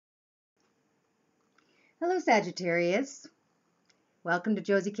Hello, Sagittarius. Welcome to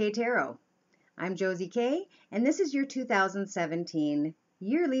Josie K Tarot. I'm Josie K, and this is your 2017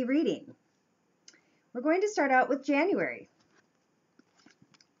 yearly reading. We're going to start out with January.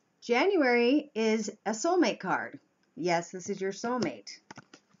 January is a soulmate card. Yes, this is your soulmate.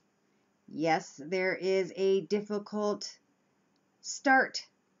 Yes, there is a difficult start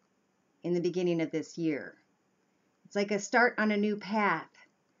in the beginning of this year. It's like a start on a new path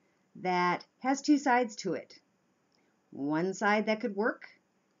that has two sides to it. One side that could work,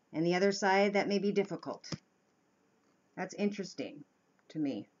 and the other side that may be difficult. That's interesting to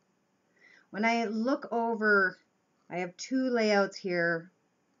me. When I look over, I have two layouts here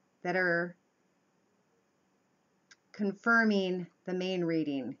that are confirming the main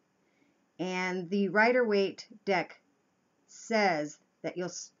reading. And the Rider-Waite deck says that you'll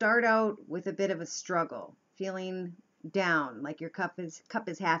start out with a bit of a struggle, feeling down, like your cup is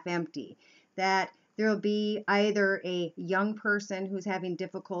half empty. That there'll be either a young person who's having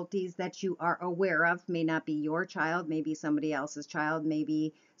difficulties that you are aware of, may not be your child, maybe somebody else's child,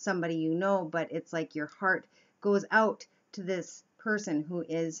 maybe somebody you know, but it's like your heart goes out to this person who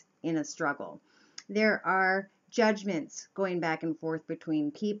is in a struggle. There are judgments going back and forth between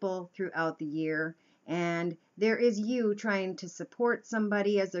people throughout the year, and there is you trying to support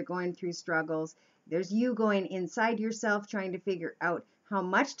somebody as they're going through struggles. There's you going inside yourself trying to figure out how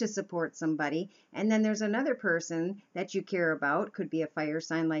much to support somebody, and then there's another person that you care about, could be a fire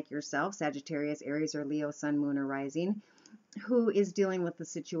sign like yourself, Sagittarius, Aries, or Leo, Sun, Moon, or Rising, who is dealing with the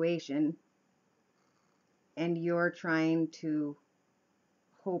situation, and you're trying to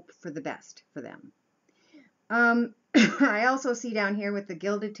hope for the best for them. I also see down here with the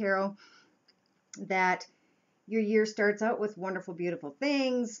Gilded Tarot that your year starts out with wonderful, beautiful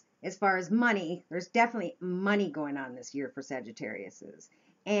things. As far as money, there's definitely money going on this year for Sagittariuses.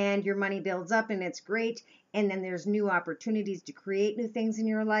 And your money builds up and it's great. And then there's new opportunities to create new things in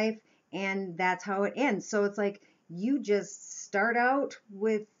your life. And that's how it ends. So it's like you just start out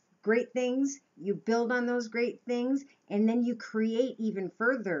with great things. You build on those great things. And then you create even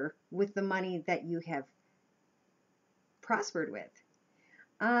further with the money that you have prospered with.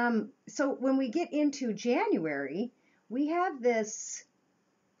 So when we get into January, we have this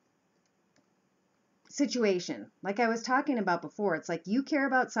situation, like I was talking about before. It's like you care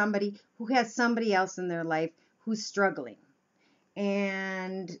about somebody who has somebody else in their life who's struggling.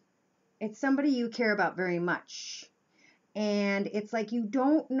 And it's somebody you care about very much. And it's like you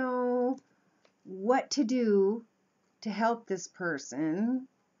don't know what to do to help this person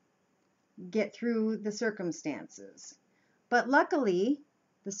get through the circumstances. But luckily,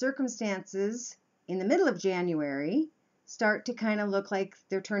 the circumstances in the middle of January start to kind of look like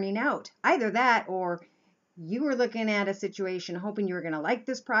they're turning out. Either that, or you were looking at a situation hoping you were going to like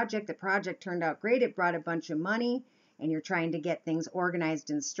this project. The project turned out great. It brought a bunch of money, and you're trying to get things organized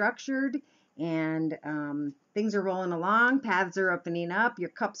and structured, and things are rolling along. Paths are opening up. Your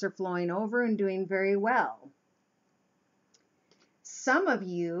cups are flowing over and doing very well. Some of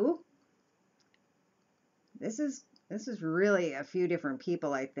you, this is really a few different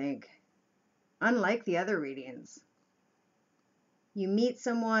people, I think. Unlike the other readings. You meet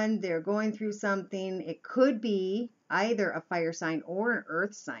someone, they're going through something. It could be either a fire sign or an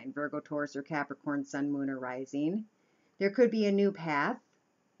earth sign, Virgo, Taurus, or Capricorn, Sun, Moon, or Rising. There could be a new path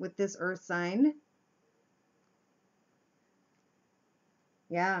with this earth sign.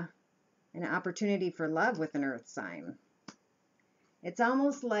 Yeah, an opportunity for love with an earth sign. It's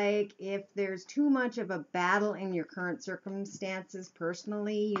almost like if there's too much of a battle in your current circumstances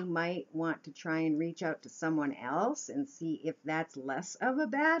personally, you might want to try and reach out to someone else and see if that's less of a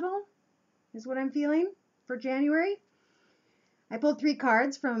battle, is what I'm feeling for January. I pulled 3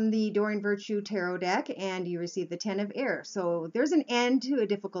 cards from the Doreen Virtue Tarot deck, and you received the 10 of Air. So there's an end to a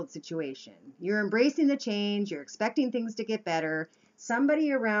difficult situation. You're embracing the change. You're expecting things to get better.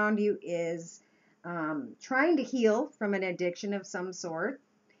 Somebody around you is trying to heal from an addiction of some sort,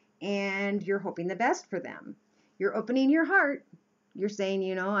 and you're hoping the best for them. You're opening your heart. You're saying,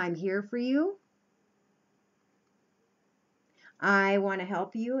 you know, I'm here for you. I want to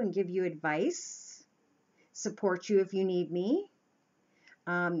help you and give you advice, support you if you need me.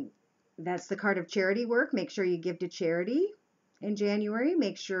 That's the card of charity work. Make sure you give to charity in January.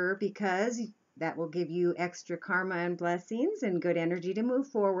 Make sure, because that will give you extra karma and blessings and good energy to move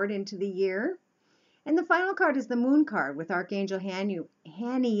forward into the year. And the final card is the Moon card with Archangel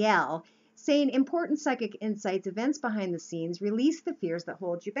Haniel saying important psychic insights, events behind the scenes, release the fears that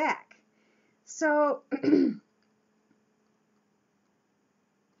hold you back. So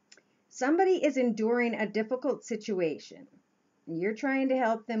somebody is enduring a difficult situation. You're trying to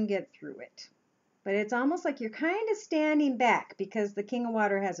help them get through it. But it's almost like you're kind of standing back because the King of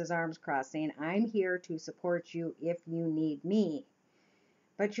Water has his arms crossed saying, I'm here to support you if you need me.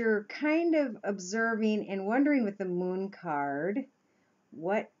 But you're kind of observing and wondering with the Moon card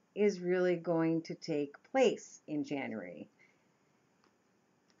what is really going to take place in January.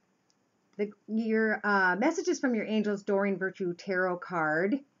 Your messages from your angels, Doreen Virtue Tarot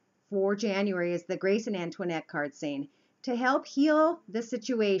card for January is the Grace and Antoinette card saying, to help heal the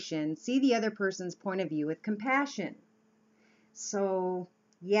situation, see the other person's point of view with compassion. So,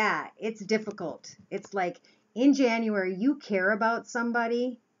 yeah, it's difficult. It's like in January, you care about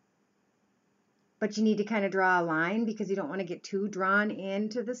somebody, but you need to kind of draw a line because you don't want to get too drawn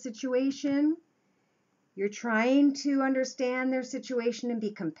into the situation. You're trying to understand their situation and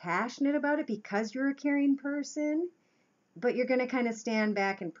be compassionate about it because you're a caring person, but you're going to kind of stand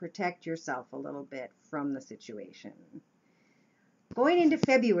back and protect yourself a little bit from the situation. Going into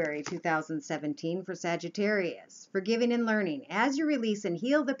February 2017 for Sagittarius, forgiving and learning. As you release and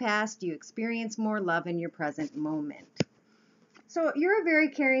heal the past, you experience more love in your present moment. So you're a very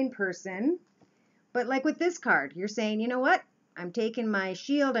caring person, but like with this card, you're saying, you know what? I'm taking my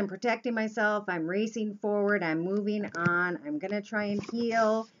shield, I'm protecting myself, I'm racing forward, I'm moving on, I'm going to try and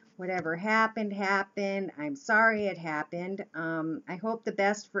heal. Whatever happened, happened. I'm sorry it happened. I hope the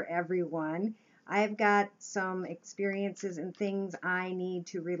best for everyone. I've got some experiences and things I need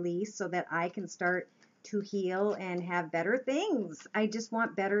to release so that I can start to heal and have better things. I just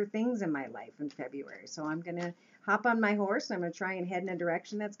want better things in my life in February. So I'm going to hop on my horse and I'm going to try and head in a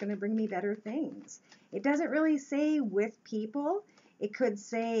direction that's going to bring me better things. It doesn't really say with people. It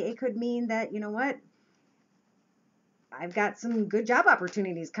could mean that, you know what? I've got some good job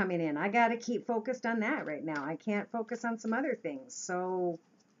opportunities coming in. I got to keep focused on that right now. I can't focus on some other things. So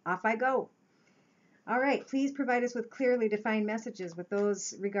off I go. All right, please provide us with clearly defined messages with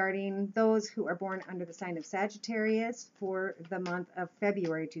those regarding those who are born under the sign of Sagittarius for the month of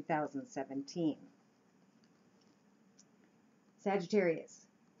February 2017. Sagittarius,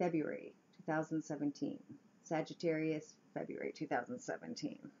 February 2017. Sagittarius, February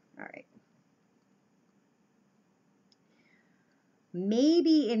 2017. All right.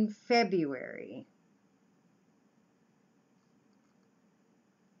 Maybe in February,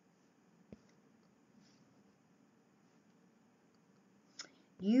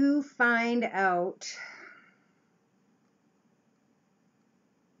 you find out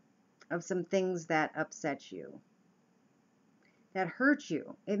of some things that upset you, that hurt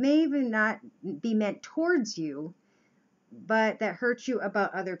you. It may even not be meant towards you, but that hurt you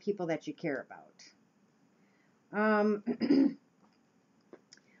about other people that you care about.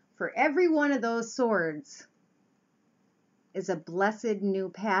 For every one of those swords is a blessed new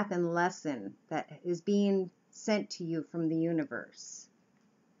path and lesson that is being sent to you from the universe.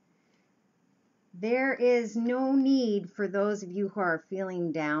 There is no need for those of you who are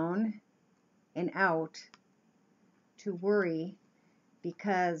feeling down and out to worry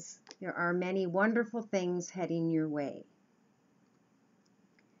because there are many wonderful things heading your way.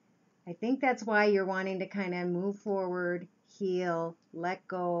 I think that's why you're wanting to kind of move forward, heal, let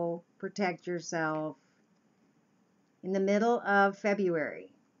go, protect yourself. In the middle of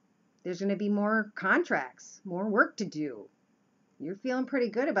February, there's going to be more contracts, more work to do. You're feeling pretty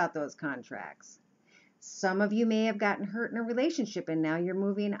good about those contracts. Some of you may have gotten hurt in a relationship and now you're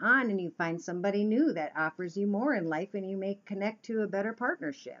moving on and you find somebody new that offers you more in life and you may connect to a better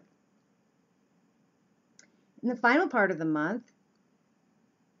partnership. In the final part of the month,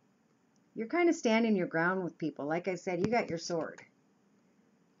 you're kind of standing your ground with people. Like I said, you got your sword.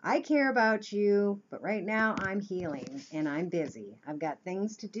 I care about you, but right now I'm healing and I'm busy. I've got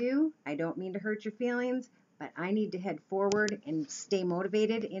things to do. I don't mean to hurt your feelings, but I need to head forward and stay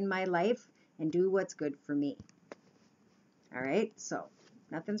motivated in my life and do what's good for me. All right, so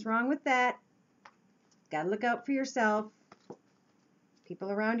nothing's wrong with that. Got to look out for yourself.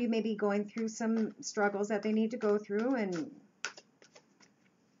 People around you may be going through some struggles that they need to go through, and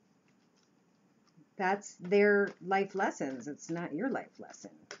that's their life lessons. It's not your life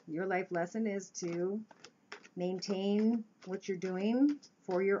lesson. Your life lesson is to maintain what you're doing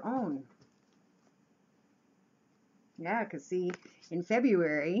for your own. Yeah, because see, in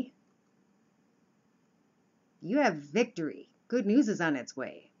February, you have victory. Good news is on its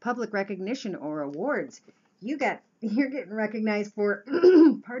way. Public recognition or awards. You're getting recognized for,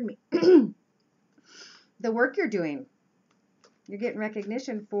 pardon me, the work you're doing. You're getting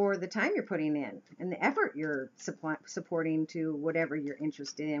recognition for the time you're putting in and the effort you're supporting to whatever you're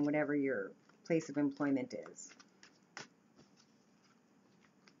interested in, whatever your place of employment is.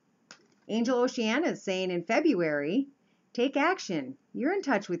 Angel Oceana is saying in February, take action. You're in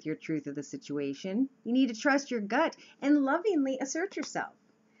touch with your truth of the situation. You need to trust your gut and lovingly assert yourself.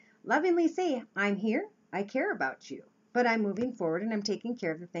 Lovingly say, I'm here, I care about you, but I'm moving forward and I'm taking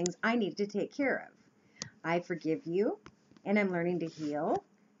care of the things I need to take care of. I forgive you and I'm learning to heal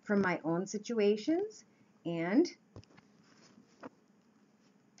from my own situations and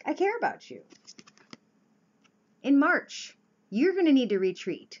I care about you. In March, you're going to need to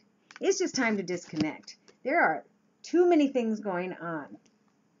retreat. It's just time to disconnect. There are too many things going on.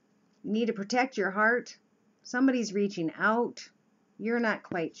 You need to protect your heart. Somebody's reaching out. You're not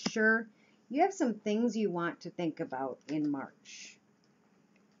quite sure. You have some things you want to think about in March.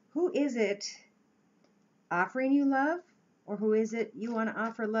 Who is it offering you love, or who is it you want to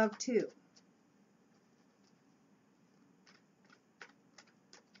offer love to?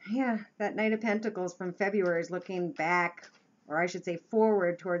 Yeah, that Knight of Pentacles from February is looking back, or I should say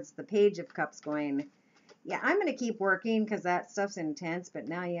forward towards the Page of Cups going, yeah, I'm going to keep working because that stuff's intense, but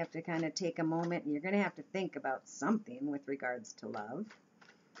now you have to kind of take a moment and you're going to have to think about something with regards to love.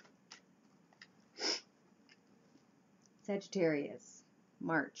 Sagittarius,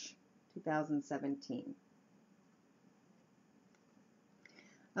 March 2017.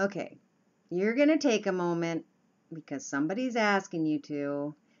 Okay, you're going to take a moment because somebody's asking you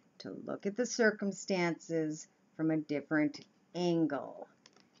to look at the circumstances from a different angle.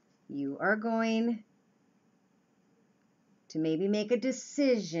 You are going to maybe make a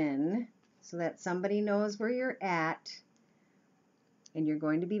decision so that somebody knows where you're at, and you're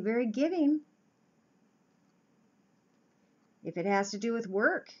going to be very giving. If it has to do with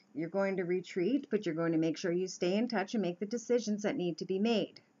work, you're going to retreat, but you're going to make sure you stay in touch and make the decisions that need to be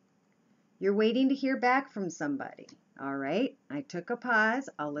made. You're waiting to hear back from somebody. All right, I took a pause.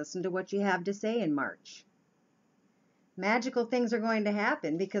 I'll listen to what you have to say in March. Magical things are going to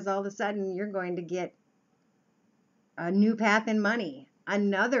happen because all of a sudden you're going to get a new path in money,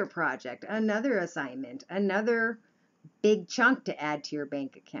 another project, another assignment, another big chunk to add to your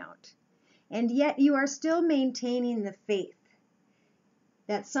bank account. And yet you are still maintaining the faith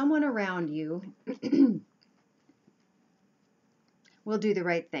that someone around you will do the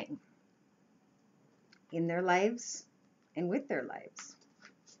right thing in their lives and with their lives.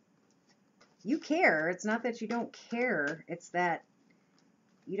 You care. It's not that you don't care. It's that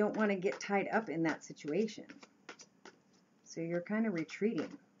you don't want to get tied up in that situation. So you're kind of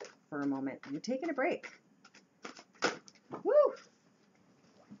retreating for a moment. You're taking a break. Woo!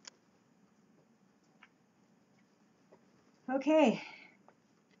 Okay.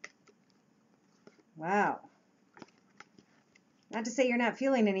 Wow. Not to say you're not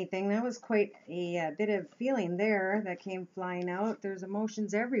feeling anything. That was quite a bit of feeling there that came flying out. There's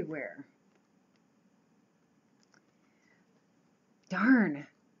emotions everywhere. Darn.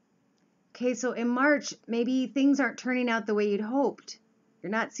 Okay, so in March, maybe things aren't turning out the way you'd hoped.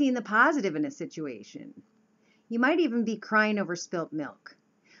 You're not seeing the positive in a situation. You might even be crying over spilt milk.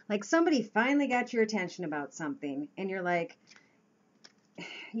 Like somebody finally got your attention about something, and you're like,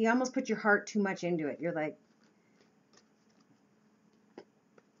 you almost put your heart too much into it. You're like,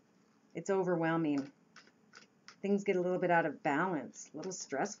 it's overwhelming. Things get a little bit out of balance, a little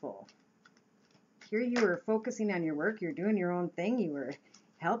stressful. Here you were focusing on your work, you're doing your own thing, you were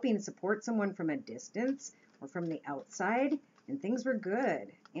helping support someone from a distance or from the outside, and things were good,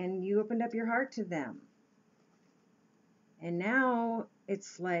 and you opened up your heart to them. And now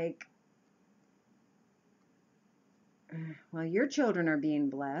it's like, well, your children are being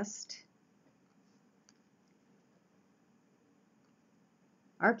blessed.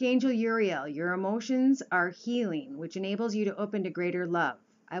 Archangel Uriel, your emotions are healing, which enables you to open to greater love.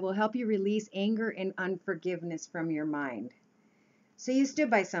 I will help you release anger and unforgiveness from your mind. So you stood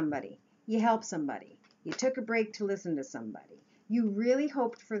by somebody. You helped somebody. You took a break to listen to somebody. You really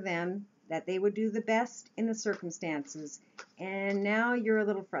hoped for them that they would do the best in the circumstances. And now you're a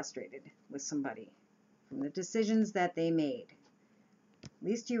little frustrated with somebody from the decisions that they made. At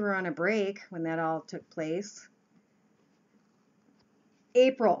least you were on a break when that all took place.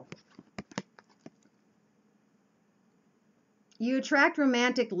 April. You attract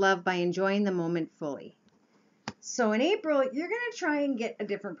romantic love by enjoying the moment fully. So in April, you're going to try and get a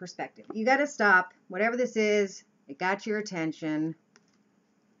different perspective. You got to stop. Whatever this is, it got your attention.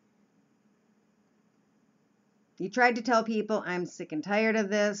 You tried to tell people, I'm sick and tired of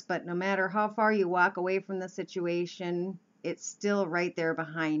this, but no matter how far you walk away from the situation, it's still right there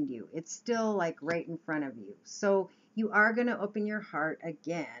behind you. It's still like right in front of you. So you are going to open your heart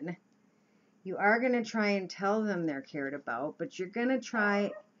again. You are going to try and tell them they're cared about, but you're going to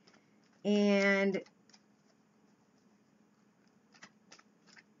try and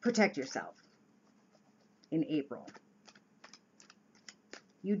protect yourself in April.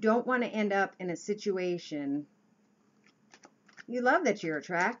 You don't want to end up in a situation. You love that you're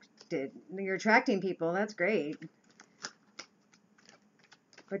attracted. You're attracting people. That's great.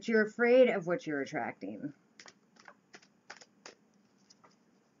 But you're afraid of what you're attracting.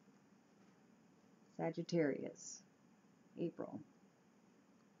 Sagittarius, April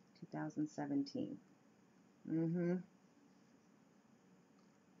 2017.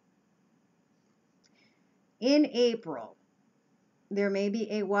 In April, there may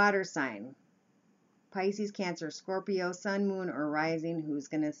be a water sign, Pisces, Cancer, Scorpio, Sun, Moon, or Rising, who's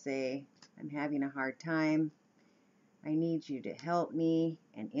going to say, I'm having a hard time. I need you to help me.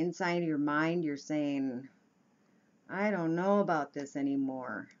 And inside your mind, you're saying, I don't know about this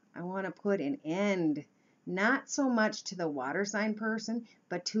anymore. I want to put an end, not so much to the water sign person,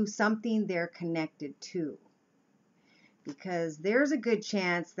 but to something they're connected to. Because there's a good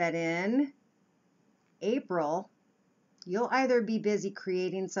chance that in April, you'll either be busy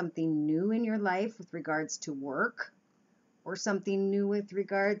creating something new in your life with regards to work or something new with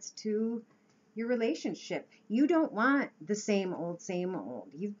regards to your relationship. You don't want the same old, same old.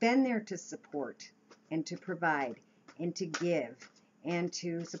 You've been there to support and to provide and to give and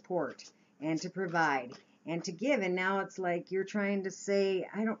to support and to provide and to give. And now it's like you're trying to say,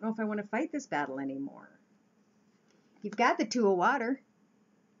 I don't know if I want to fight this battle anymore. You've got the Two of Water,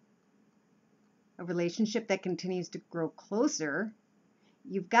 a relationship that continues to grow closer.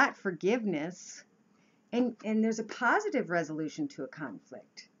 You've got forgiveness, and there's a positive resolution to a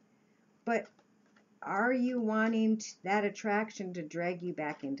conflict. But are you wanting that attraction to drag you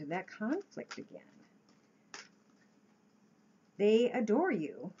back into that conflict again? They adore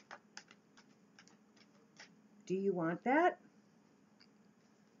you. Do you want that?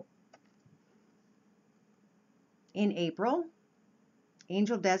 In April,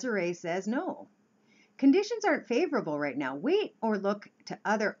 Angel Desiree says no. Conditions aren't favorable right now. Wait or look to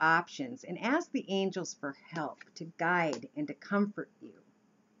other options and ask the angels for help to guide and to comfort you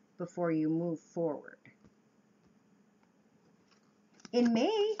before you move forward. In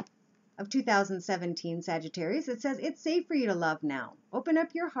May of 2017, Sagittarius, it says it's safe for you to love now. Open up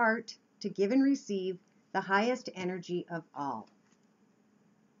your heart to give and receive the highest energy of all.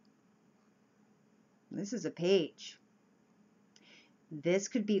 This is a page. This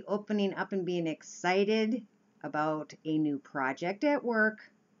could be opening up and being excited about a new project at work,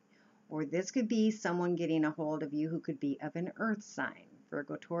 or this could be someone getting a hold of you who could be of an earth sign,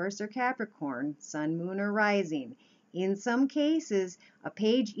 Virgo, Taurus, or Capricorn, Sun, Moon, or Rising. In some cases, a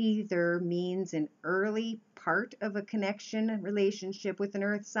page either means an early part of a connection, relationship with an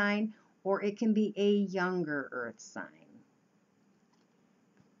earth sign, or it can be a younger earth sign.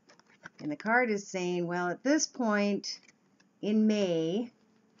 And the card is saying, well, at this point in May,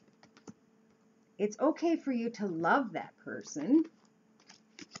 it's okay for you to love that person,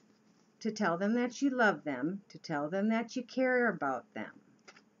 to tell them that you love them, to tell them that you care about them.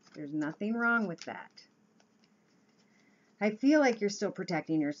 There's nothing wrong with that. I feel like you're still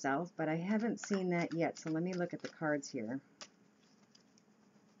protecting yourself, but I haven't seen that yet, so let me look at the cards here.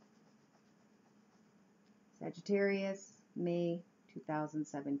 Sagittarius, May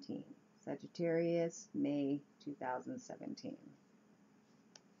 2017. Sagittarius, May 2017.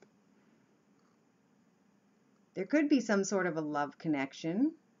 There could be some sort of a love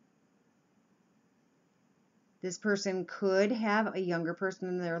connection. This person could have a younger person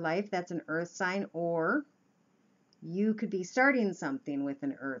in their life that's an earth sign, or you could be starting something with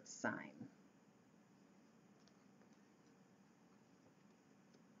an earth sign.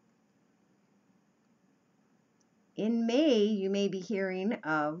 In May, you may be hearing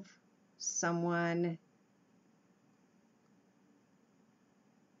of someone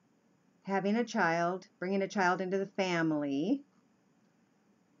having a child, bringing a child into the family,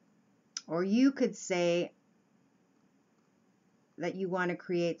 or you could say that you want to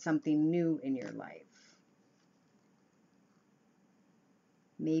create something new in your life.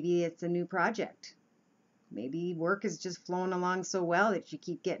 Maybe it's a new project. Maybe work is just flowing along so well that you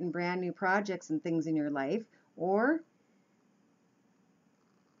keep getting brand new projects and things in your life, or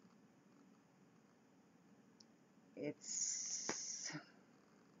it's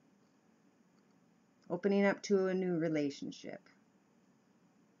opening up to a new relationship.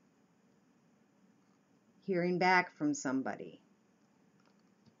 Hearing back from somebody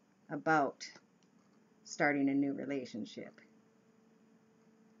about starting a new relationship.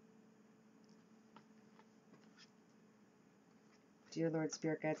 Dear Lord,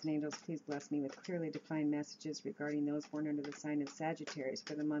 Spirit, Guides, and Angels, please bless me with clearly defined messages regarding those born under the sign of Sagittarius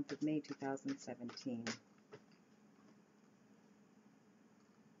for the month of May 2017.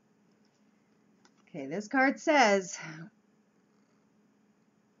 Okay, this card says,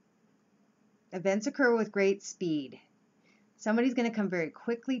 Events occur with great speed. Somebody's going to come very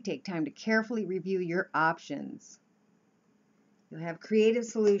quickly. Take time to carefully review your options. You'll have creative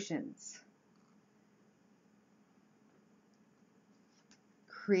solutions.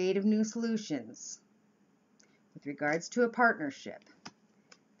 Creative new solutions with regards to a partnership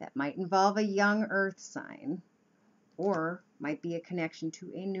that might involve a young earth sign or might be a connection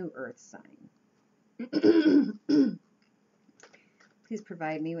to a new earth sign. Please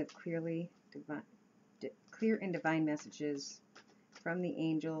provide me with clear and divine messages from the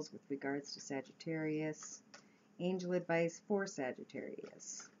angels with regards to Sagittarius. Angel advice for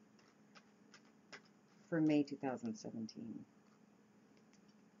Sagittarius for May 2017.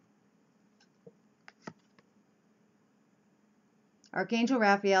 Archangel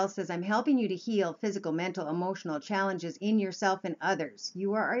Raphael says, I'm helping you to heal physical, mental, emotional challenges in yourself and others.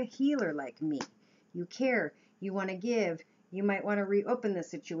 You are a healer like me. You care. You want to give. You might want to reopen the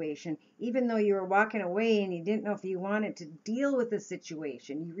situation. Even though you were walking away and you didn't know if you wanted to deal with the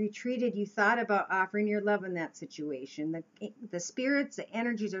situation. You retreated. You thought about offering your love in that situation. The spirits, the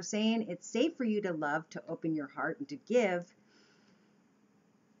energies are saying it's safe for you to love, to open your heart, and to give.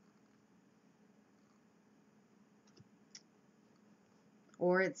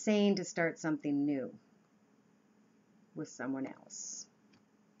 Or it's saying to start something new with someone else.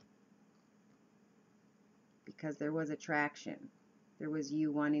 Because there was attraction. There was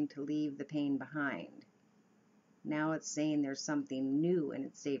you wanting to leave the pain behind. Now it's saying there's something new and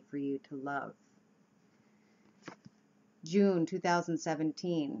it's safe for you to love. June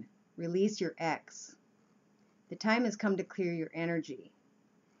 2017. Release your ex. The time has come to clear your energy.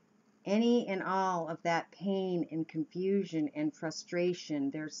 Any and all of that pain and confusion and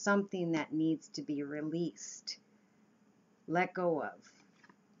frustration, there's something that needs to be released, let go of,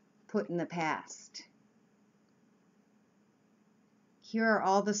 put in the past. Here are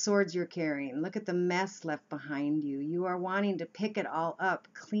all the swords you're carrying. Look at the mess left behind you. You are wanting to pick it all up,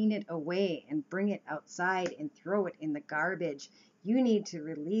 clean it away, and bring it outside and throw it in the garbage. You need to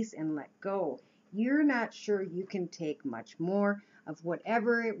release and let go. You're not sure you can take much more of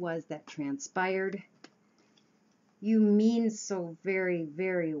whatever it was that transpired. You mean so very,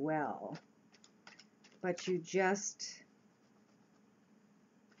 very well, but you just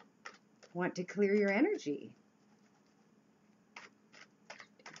want to clear your energy.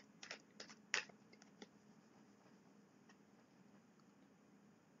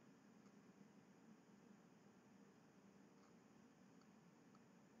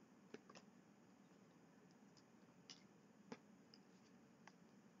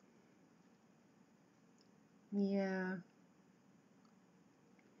 Yeah.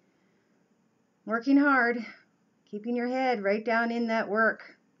 Working hard, keeping your head right down in that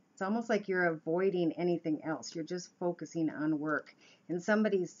work. It's almost like you're avoiding anything else. You're just focusing on work. And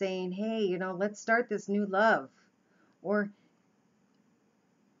somebody's saying, hey, let's start this new love. Or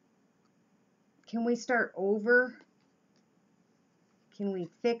can we start over? Can we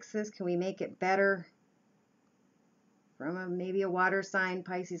fix this? Can we make it better? From maybe a water sign,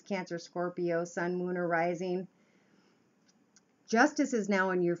 Pisces, Cancer, Scorpio, Sun, Moon, or Rising. Justice is now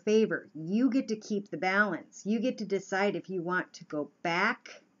in your favor. You get to keep the balance. You get to decide if you want to go back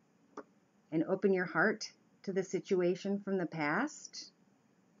and open your heart to the situation from the past,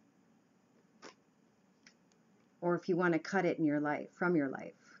 or if you want to cut it in your life, from your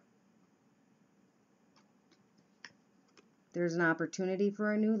life. There's an opportunity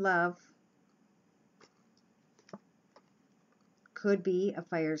for a new love. Could be a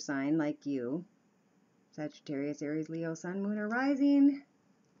fire sign like you. Sagittarius, Aries, Leo, Sun, Moon, or Rising.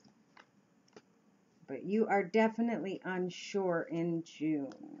 But you are definitely unsure in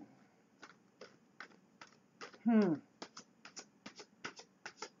June.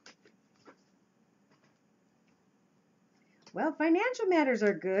 Well, financial matters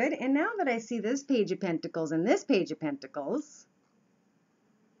are good. And now that I see this Page of Pentacles and this Page of Pentacles,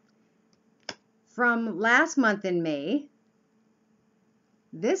 from last month in May,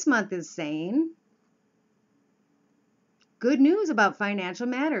 this month is saying good news about financial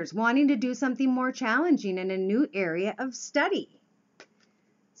matters, wanting to do something more challenging in a new area of study.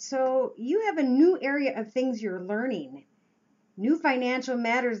 So you have a new area of things you're learning, new financial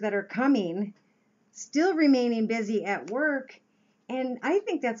matters that are coming, still remaining busy at work. And I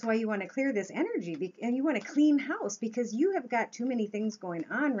think that's why you want to clear this energy and you want a clean house, because you have got too many things going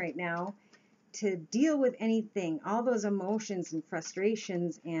on right now to deal with anything, all those emotions and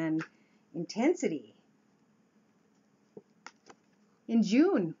frustrations and intensity. In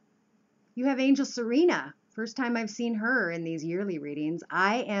June, you have Angel Serena. First time I've seen her in these yearly readings.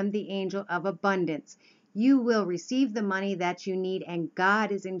 I am the angel of abundance. You will receive the money that you need, and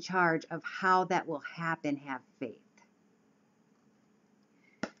God is in charge of how that will happen. Have faith.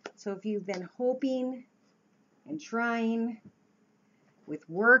 So if you've been hoping and trying with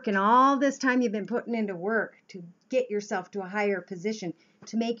work and all this time you've been putting into work to get yourself to a higher position,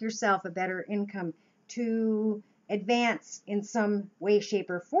 to make yourself a better income, to advance in some way, shape,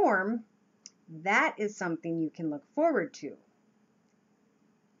 or form, that is something you can look forward to.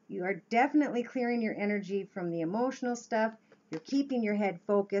 You are definitely clearing your energy from the emotional stuff. You're keeping your head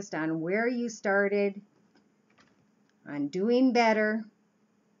focused on where you started, on doing better,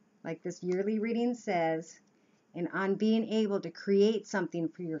 like this yearly reading says, and on being able to create something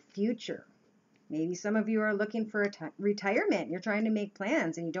for your future. Maybe some of you are looking for a retirement. You're trying to make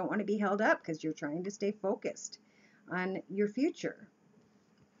plans and you don't want to be held up because you're trying to stay focused on your future.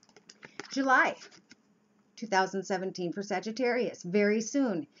 July 2017 for Sagittarius, very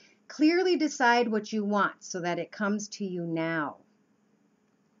soon. Clearly decide what you want so that it comes to you now.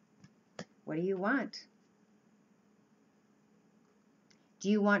 What do you want? Do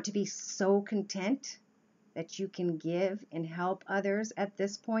you want to be so content that you can give and help others at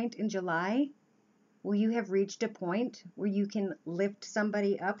this point in July? Will you have reached a point where you can lift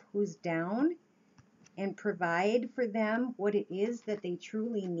somebody up who's down and provide for them what it is that they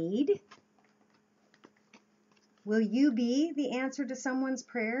truly need? Will you be the answer to someone's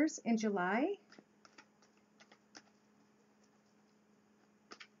prayers in July?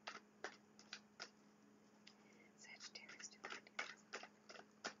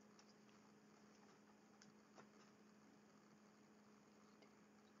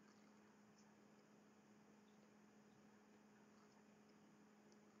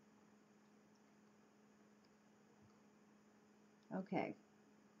 Okay.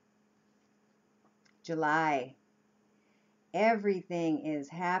 July. Everything is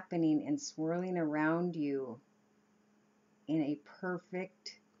happening and swirling around you in a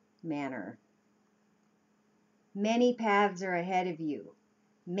perfect manner. Many paths are ahead of you.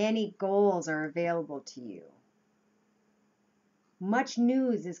 Many goals are available to you. Much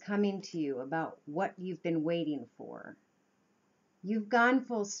news is coming to you about what you've been waiting for. You've gone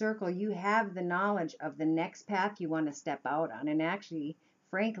full circle. You have the knowledge of the next path you want to step out on. And actually,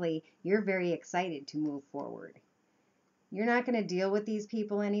 frankly, you're very excited to move forward. You're not going to deal with these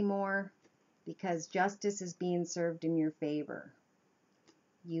people anymore because justice is being served in your favor.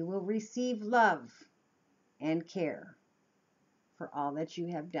 You will receive love and care for all that you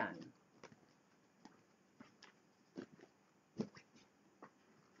have done.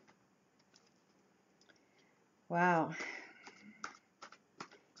 Wow.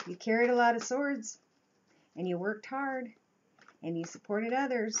 You carried a lot of swords, and you worked hard, and you supported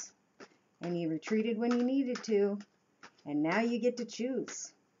others, and you retreated when you needed to, and now you get to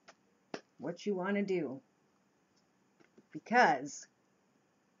choose what you want to do. Because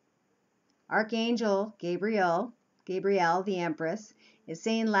Archangel Gabriel, the Empress, is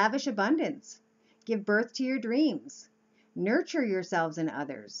saying lavish abundance. Give birth to your dreams. Nurture yourselves and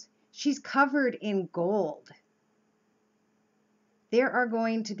others. She's covered in gold. There are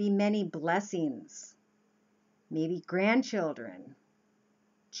going to be many blessings, maybe grandchildren,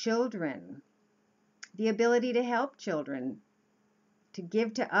 children, the ability to help children, to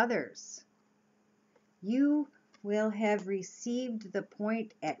give to others. You will have received the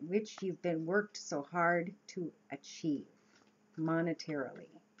point at which you've been worked so hard to achieve monetarily.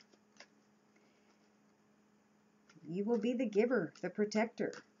 You will be the giver, the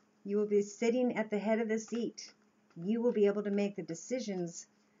protector. You will be sitting at the head of the seat. You will be able to make the decisions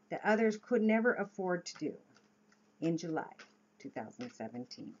that others could never afford to do in July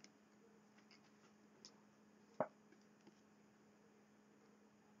 2017.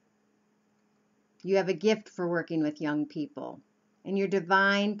 You have a gift for working with young people, and your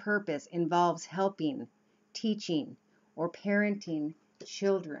divine purpose involves helping, teaching, or parenting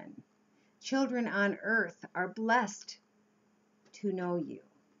children. Children on earth are blessed to know you.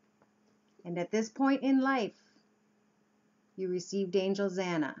 And at this point in life, you received Angel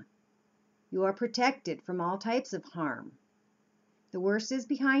Xana. You are protected from all types of harm. The worst is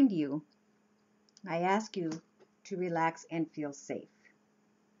behind you. I ask you to relax and feel safe.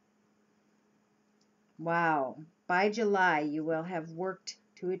 Wow. By July, you will have worked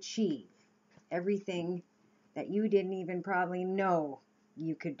to achieve everything that you didn't even probably know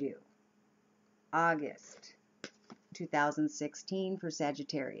you could do. August 2016 for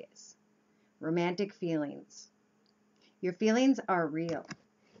Sagittarius. Romantic feelings. Your feelings are real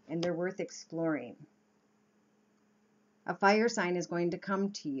and they're worth exploring. A fire sign is going to come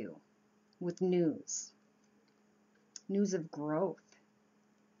to you with news of growth.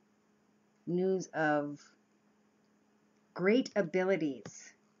 news of great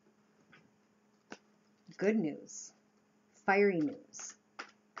abilities, good news, fiery news,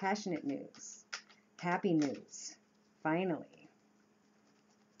 passionate news, happy news, finally.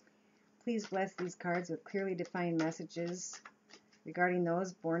 Please bless these cards with clearly defined messages regarding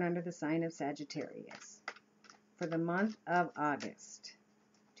those born under the sign of Sagittarius for the month of August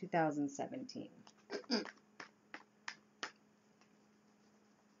 2017.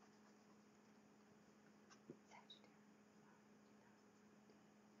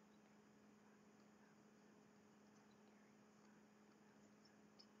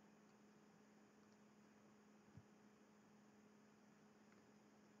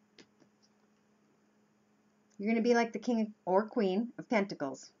 You're going to be like the King or Queen of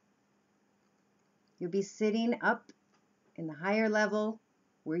Pentacles. You'll be sitting up in the higher level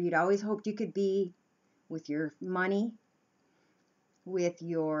where you'd always hoped you could be with your money, with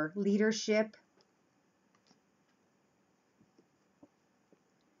your leadership.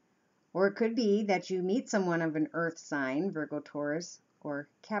 Or it could be that you meet someone of an earth sign, Virgo, Taurus, or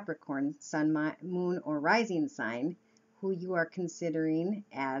Capricorn, sun, moon, or rising sign, who you are considering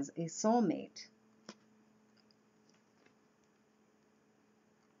as a soulmate.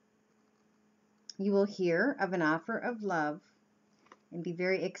 You will hear of an offer of love and be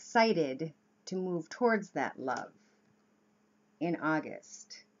very excited to move towards that love in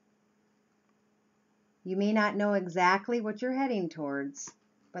August. You may not know exactly what you're heading towards,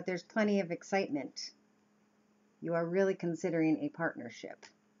 but there's plenty of excitement. You are really considering a partnership.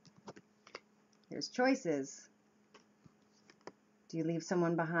 There's choices. Do you leave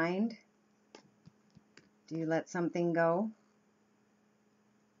someone behind? Do you let something go?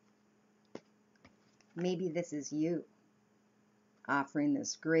 Maybe this is you offering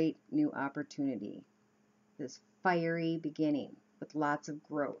this great new opportunity, this fiery beginning with lots of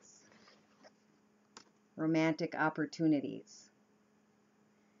growth, romantic opportunities.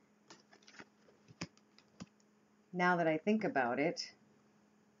 Now that I think about it,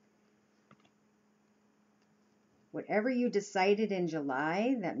 whatever you decided in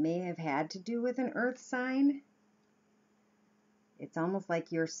July that may have had to do with an earth sign, it's almost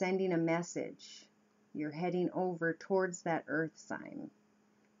like you're sending a message. You're heading over towards that earth sign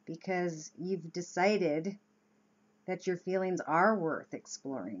because you've decided that your feelings are worth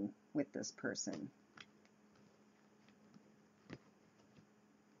exploring with this person.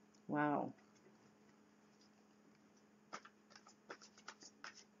 Wow.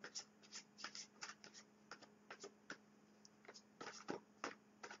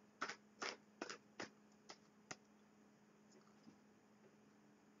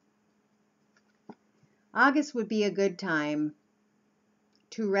 August would be a good time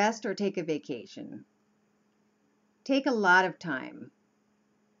to rest or take a vacation. Take a lot of time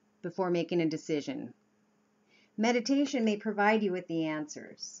before making a decision. Meditation may provide you with the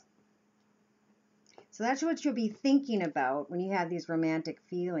answers. So that's what you'll be thinking about when you have these romantic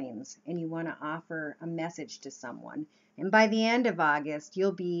feelings and you want to offer a message to someone. And by the end of August,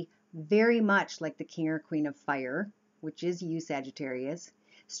 you'll be very much like the King or Queen of Fire, which is you, Sagittarius.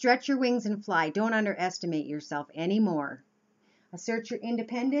 Stretch your wings and fly. Don't underestimate yourself anymore. Assert your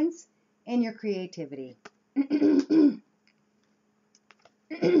independence and your creativity. Pardon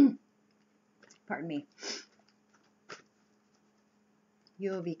me.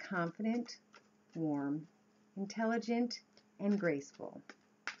 You will be confident, warm, intelligent, and graceful.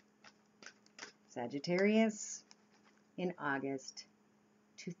 Sagittarius in August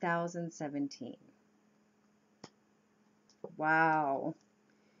 2017. Wow.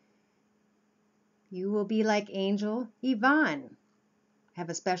 You will be like Angel Yvonne. Have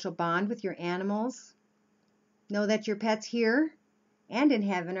a special bond with your animals. Know that your pets here and in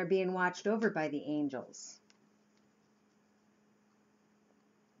heaven are being watched over by the angels.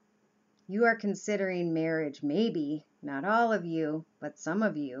 You are considering marriage, maybe, not all of you, but some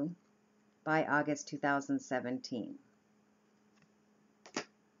of you, by August 2017.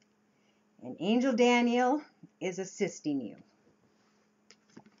 And Angel Daniel is assisting you.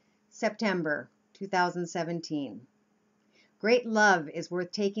 September 2017. Great love is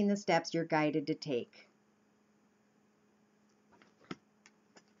worth taking the steps you're guided to take.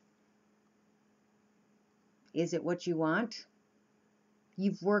 Is it what you want?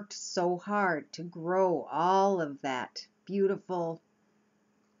 You've worked so hard to grow all of that beautiful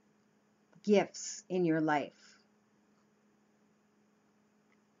gifts in your life.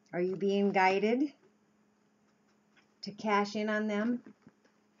 Are you being guided to cash in on them?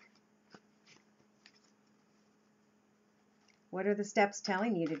 What are the steps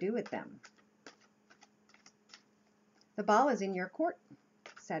telling you to do with them? The ball is in your court,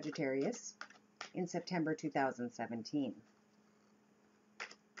 Sagittarius, in September 2017.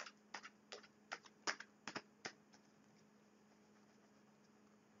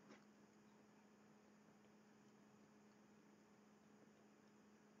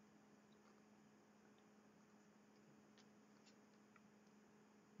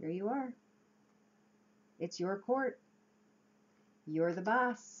 Here you are. It's your court. You're the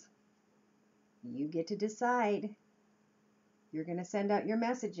boss. You get to decide. You're going to send out your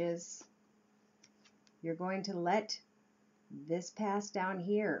messages. You're going to let this pass down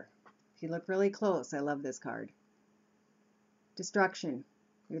here. If you look really close, I love this card. Destruction.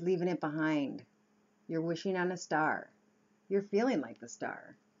 You're leaving it behind. You're wishing on a star. You're feeling like the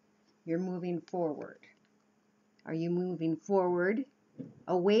star. You're moving forward. Are you moving forward,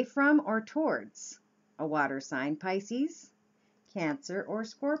 away from, or towards a water sign, Pisces, Cancer, or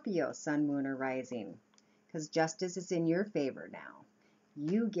Scorpio, Sun, Moon, or Rising? Because justice is in your favor now.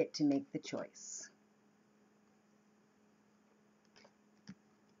 You get to make the choice.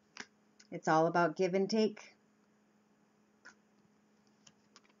 It's all about give and take.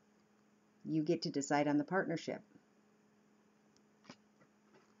 You get to decide on the partnership.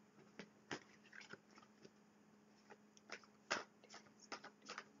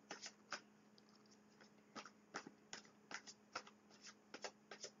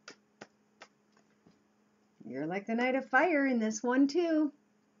 You're like the Knight of Fire in this one too.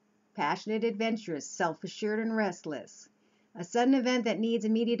 Passionate, adventurous, self-assured, and restless. A sudden event that needs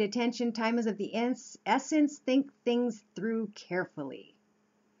immediate attention. Time is of the essence. Think things through carefully.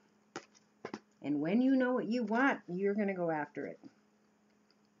 And when you know what you want, you're going to go after it.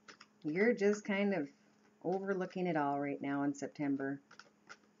 You're just kind of overlooking it all right now in September.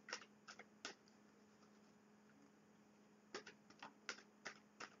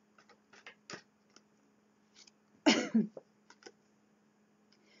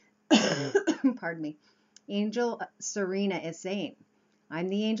 Pardon me. Angel Serena is saying, I'm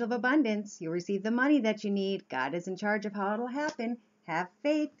the angel of abundance. You'll receive the money that you need. God is in charge of how it'll happen. Have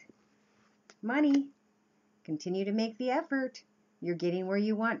faith. Money. Continue to make the effort. You're getting where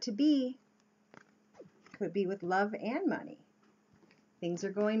you want to be. Could be with love and money. Things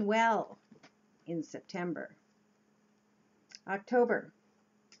are going well in September. October.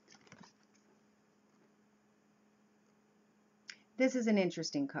 This is an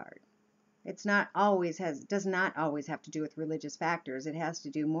interesting card. It's not always does not always have to do with religious factors. It has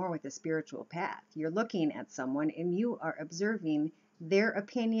to do more with the spiritual path. You're looking at someone and you are observing their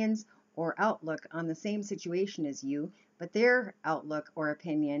opinions or outlook on the same situation as you, but their outlook or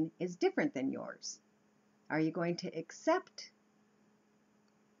opinion is different than yours. Are you going to accept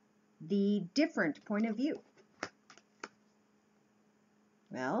the different point of view?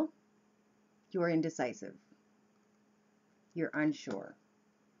 Well, you're indecisive. You're unsure.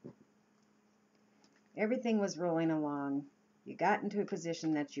 Everything was rolling along. You got into a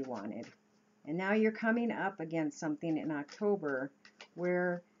position that you wanted. And now you're coming up against something in October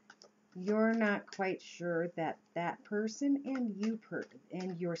where you're not quite sure that that person and you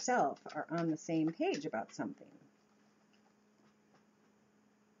and yourself are on the same page about something.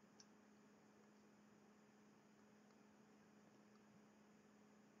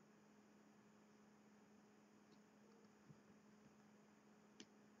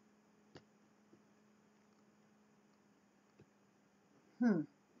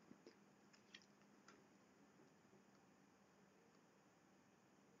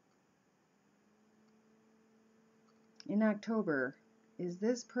 In October, is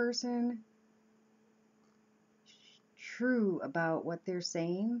this person true about what they're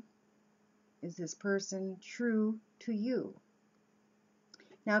saying? Is this person true to you?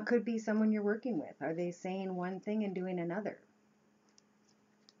 Now, it could be someone you're working with. Are they saying one thing and doing another?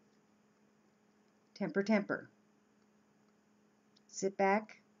 Temper, temper. Sit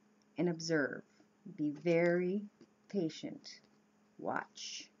back and observe. Be very patient.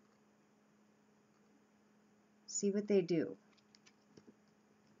 Watch. See what they do.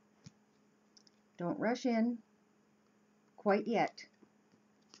 Don't rush in quite yet.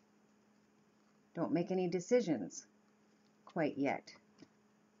 Don't make any decisions quite yet.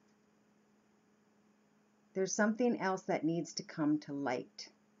 There's something else that needs to come to light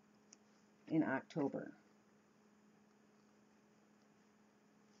in October.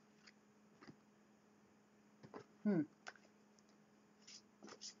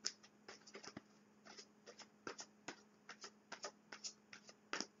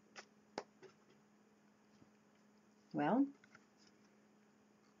 Well,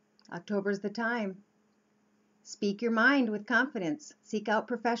 October's the time. Speak your mind with confidence. Seek out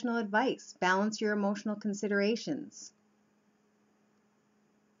professional advice. Balance your emotional considerations.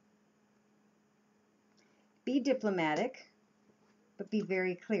 Be diplomatic, but be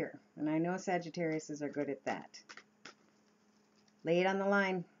very clear. And I know Sagittariuses are good at that. Lay it on the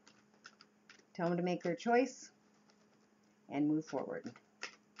line. Tell them to make their choice and move forward.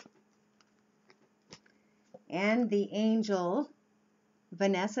 And the angel,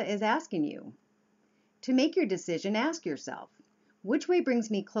 Vanessa, is asking you to make your decision. Ask yourself, which way brings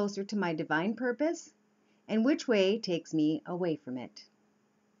me closer to my divine purpose and which way takes me away from it?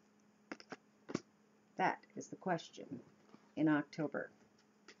 That is the question in October.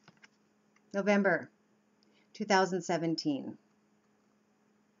 November 2017.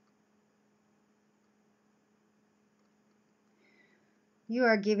 You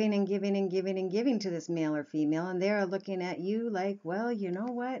are giving and giving and giving and giving to this male or female, and they are looking at you like, well, you know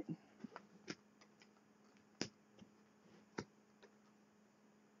what?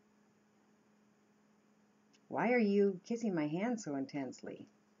 Why are you kissing my hand so intensely?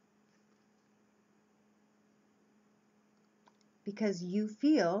 Because you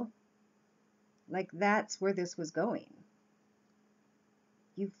feel like that's where this was going.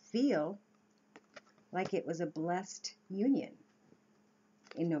 You feel like it was a blessed union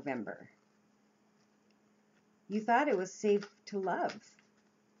in November. You thought it was safe to love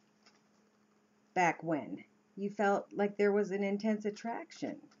back when. You felt like there was an intense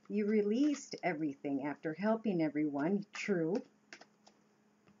attraction. You released everything after helping everyone. True.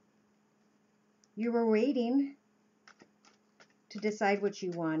 You were waiting to decide what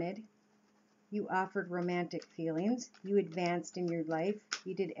you wanted. You offered romantic feelings. You advanced in your life.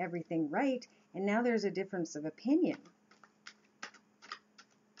 You did everything right. And now there's a difference of opinion.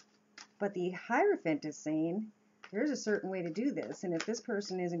 But the Hierophant is saying, there's a certain way to do this. And if this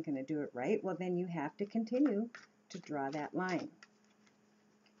person isn't going to do it right, well, then you have to continue to draw that line.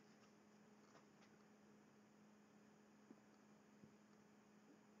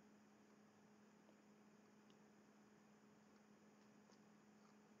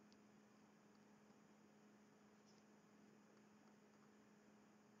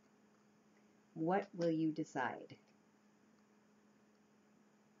 What will you decide?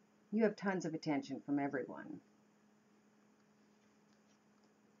 You have tons of attention from everyone.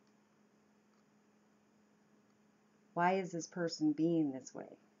 Why is this person being this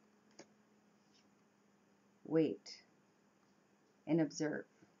way? Wait and observe.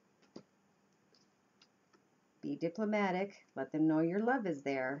 Be diplomatic. Let them know your love is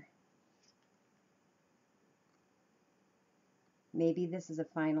there. Maybe this is a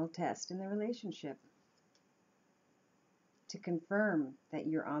final test in the relationship to confirm that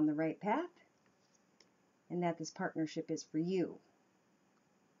you're on the right path and that this partnership is for you.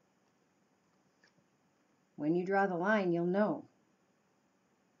 When you draw the line, you'll know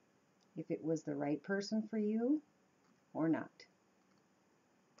if it was the right person for you or not.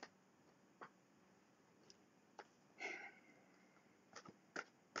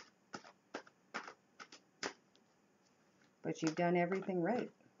 But you've done everything right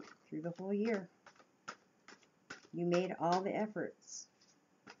through the whole year. You made all the efforts.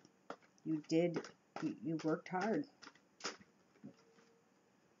 You worked hard.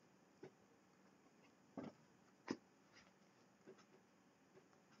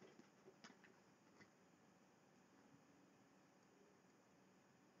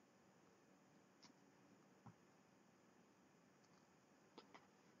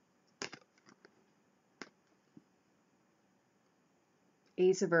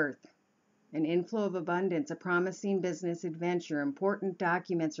 Ace of Earth, an inflow of abundance, a promising business adventure, important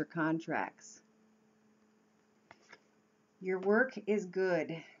documents or contracts. Your work is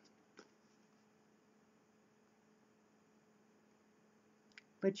good.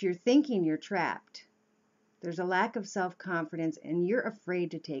 But you're thinking you're trapped. There's a lack of self-confidence and you're afraid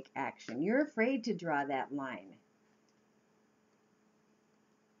to take action. You're afraid to draw that line.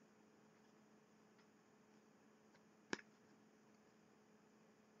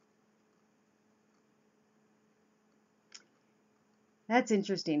 That's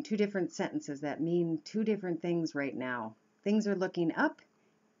interesting. Two different sentences that mean two different things right now. Things are looking up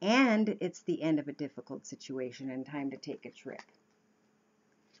and it's the end of a difficult situation and time to take a trip.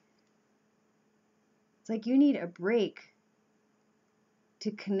 It's like you need a break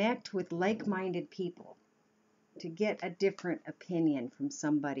to connect with like-minded people, to get a different opinion from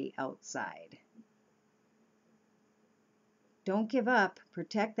somebody outside. Don't give up.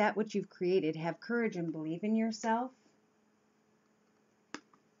 Protect that which you've created. Have courage and believe in yourself.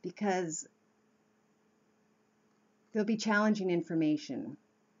 Because there'll be challenging information.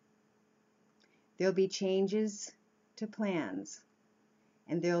 There'll be changes to plans.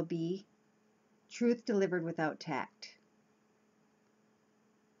 And there'll be truth delivered without tact.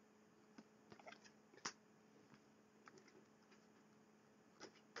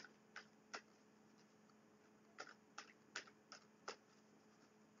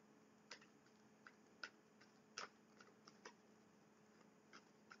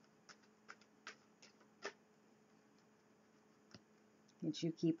 that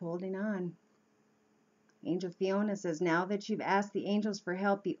you keep holding on. Angel Fiona says, now that you've asked the angels for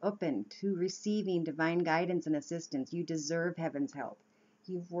help, be open to receiving divine guidance and assistance. You deserve heaven's help.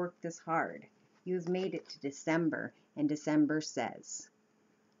 You've worked this hard. You've made it to December, and December says,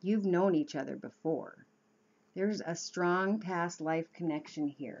 you've known each other before. There's a strong past life connection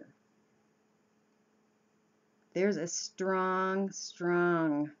here. There's a strong,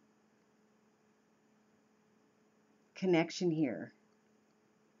 strong connection here.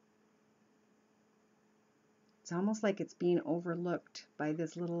 It's almost like it's being overlooked by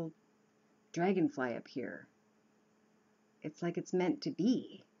this little dragonfly up here. It's like it's meant to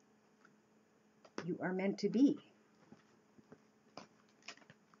be. You are meant to be.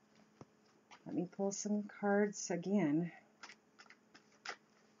 Let me pull some cards again.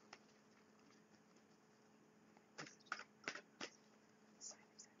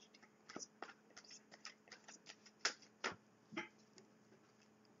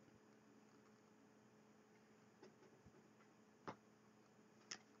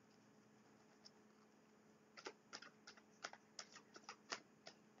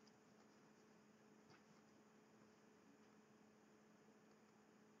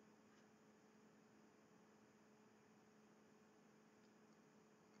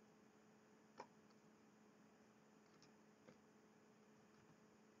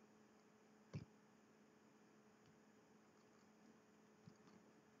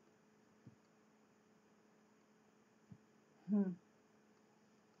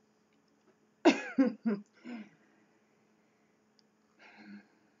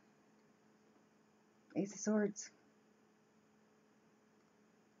 Ace of Swords.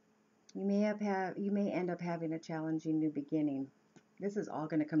 You may end up having a challenging new beginning. This is all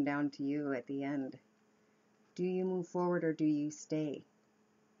going to come down to you at the end. Do you move forward or do you stay?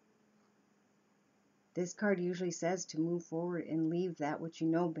 This card usually says to move forward and leave that which you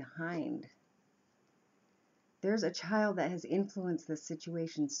know behind. There's a child that has influenced this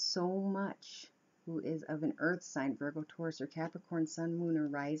situation so much, who is of an earth sign, Virgo, Taurus, or Capricorn, Sun, Moon, or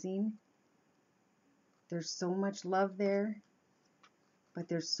Rising. There's so much love there, but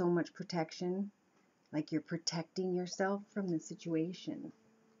there's so much protection, like you're protecting yourself from the situation.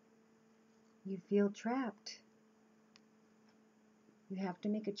 You feel trapped. You have to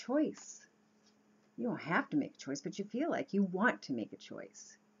make a choice. You don't have to make a choice, but you feel like you want to make a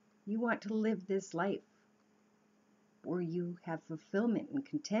choice. You want to live this life where you have fulfillment and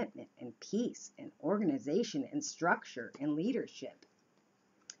contentment and peace and organization and structure and leadership.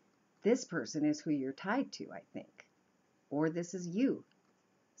 This person is who you're tied to, I think. Or this is you.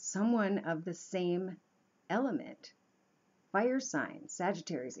 Someone of the same element. Fire sign,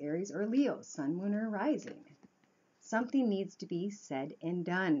 Sagittarius, Aries, or Leo, Sun, Moon, or Rising. Something needs to be said and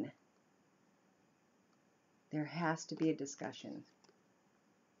done. There has to be a discussion.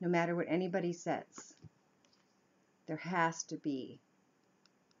 No matter what anybody says, there has to be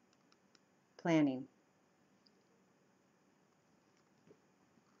planning.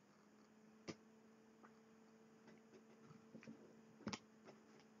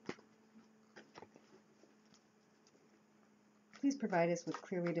 Please provide us with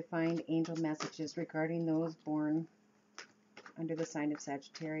clearly defined angel messages regarding those born under the sign of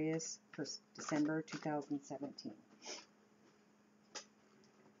Sagittarius for December 2017.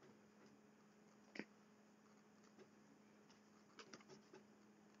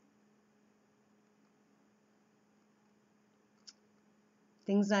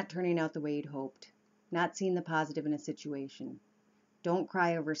 Things not turning out the way you'd hoped. Not seeing the positive in a situation. Don't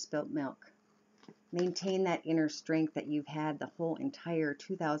cry over spilt milk. Maintain that inner strength that you've had the whole entire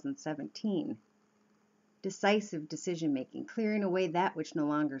 2017. Decisive decision making, clearing away that which no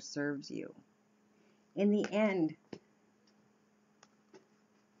longer serves you. In the end,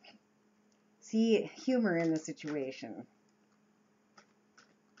 see humor in the situation.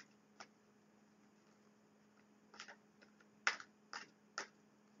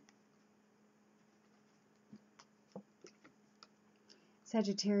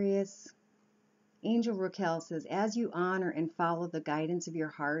 Sagittarius, Angel Raquel says, as you honor and follow the guidance of your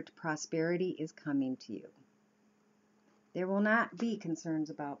heart, prosperity is coming to you. There will not be concerns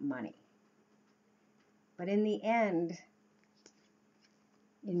about money. But in the end,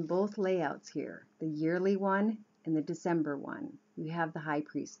 in both layouts here, the yearly one and the December one, you have the High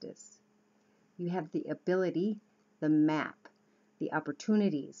Priestess. You have the ability, the map, the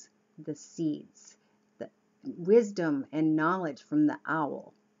opportunities, the seeds, the wisdom and knowledge from the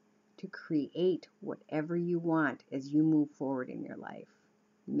owl to create whatever you want as you move forward in your life.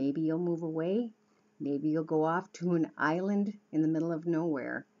 Maybe you'll move away. Maybe you'll go off to an island in the middle of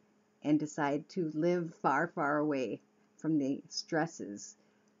nowhere and decide to live far, far away from the stresses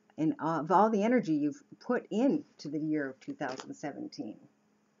and of all the energy you've put into the year of 2017.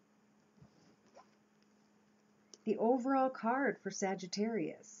 The overall card for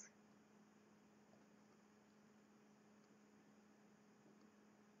Sagittarius.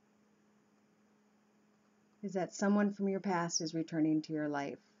 Is that someone from your past is returning to your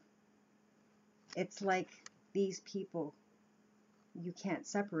life. It's like these people you can't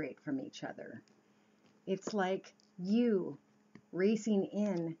separate from each other. It's like you racing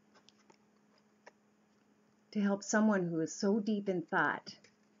in to help someone who is so deep in thought,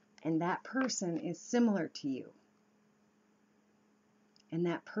 and that person is similar to you. And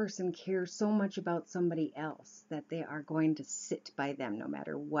that person cares so much about somebody else that they are going to sit by them no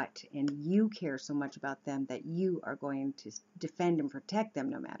matter what. And you care so much about them that you are going to defend and protect them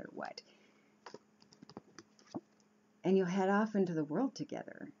no matter what. And you'll head off into the world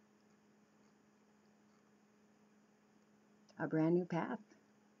together. A brand new path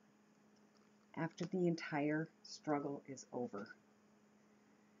after the entire struggle is over.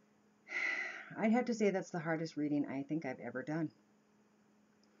 I'd have to say that's the hardest reading I think I've ever done.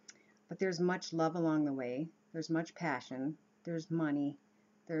 But there's much love along the way. There's much passion. There's money.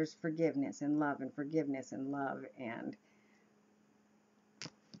 There's forgiveness and love and forgiveness and love. And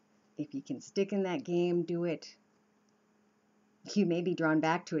if you can stick in that game, do it. You may be drawn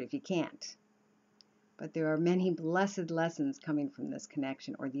back to it if you can't. But there are many blessed lessons coming from this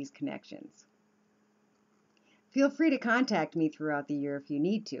connection or these connections. Feel free to contact me throughout the year if you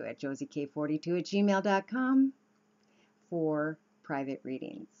need to at josiek42@gmail.com for private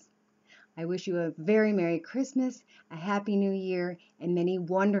readings. I wish you a very Merry Christmas, a Happy New Year, and many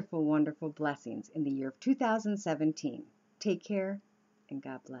wonderful, wonderful blessings in the year of 2017. Take care, and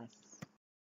God bless.